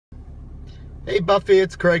Hey Buffy,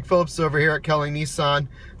 it's Craig Phillips over here at Kelly Nissan.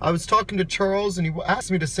 I was talking to Charles and he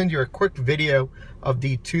asked me to send you a quick video of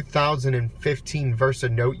the 2015 Versa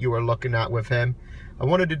Note you were looking at with him. I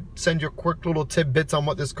wanted to send you a quick little tidbits on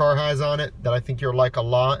what this car has on it that I think you'll like a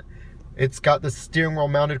lot. It's got the steering wheel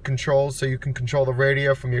mounted controls, so you can control the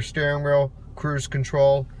radio from your steering wheel, cruise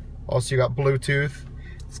control. Also you got Bluetooth.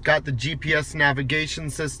 It's got the GPS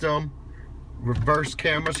navigation system. Reverse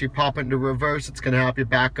camera, so you pop it into reverse, it's going to help you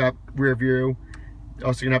back up, rear view.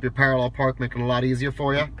 Also going to help you parallel park, making it a lot easier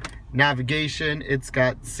for you. Navigation, it's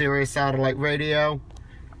got Sirius satellite radio.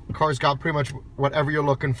 The car's got pretty much whatever you're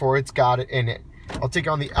looking for, it's got it in it. I'll take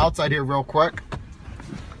you on the outside here real quick.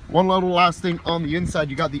 One little last thing on the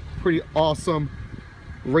inside, you got the pretty awesome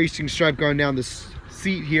racing stripe going down the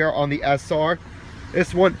seat here on the SR.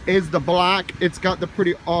 This one is the black. It's got the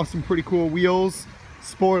pretty awesome, pretty cool wheels.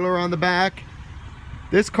 Spoiler on the back.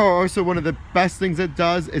 This car also, one of the best things it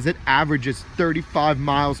does is it averages 35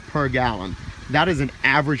 miles per gallon. That is an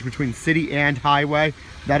average between city and highway.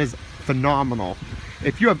 That is phenomenal.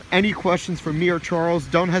 If you have any questions for me or Charles,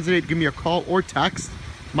 don't hesitate to give me a call or text.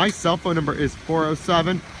 My cell phone number is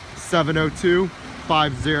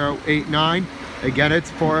 407-702-5089. Again,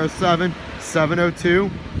 it's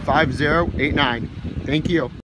 407-702-5089. Thank you.